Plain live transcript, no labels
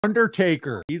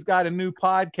Undertaker, he's got a new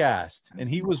podcast, and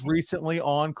he was recently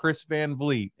on Chris Van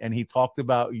Vliet, and he talked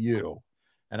about you.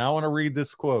 And I want to read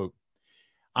this quote.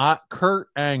 Kurt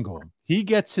Angle, he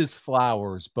gets his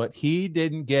flowers, but he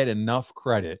didn't get enough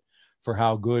credit for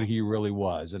how good he really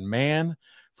was. And man,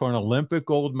 for an Olympic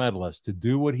gold medalist to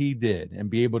do what he did and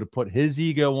be able to put his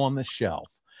ego on the shelf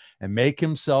and make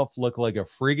himself look like a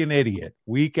friggin' idiot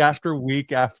week after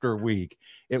week after week,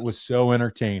 it was so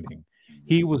entertaining.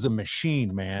 He was a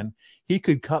machine, man. He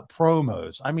could cut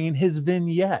promos. I mean, his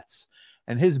vignettes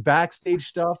and his backstage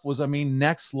stuff was, I mean,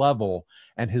 next level,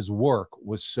 and his work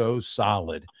was so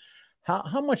solid.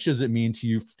 How much does it mean to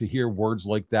you to hear words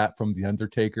like that from The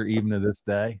Undertaker even to this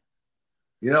day?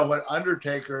 You know what?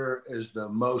 Undertaker is the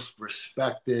most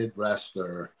respected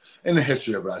wrestler in the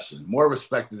history of wrestling, more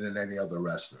respected than any other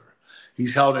wrestler.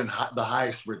 He's held in the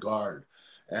highest regard.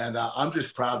 And I'm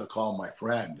just proud to call him my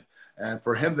friend. And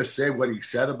for him to say what he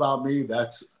said about me,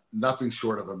 that's nothing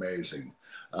short of amazing.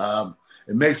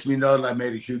 It makes me know that I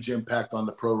made a huge impact on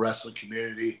the pro wrestling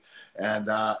community, and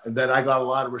that I got a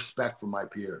lot of respect from my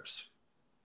peers.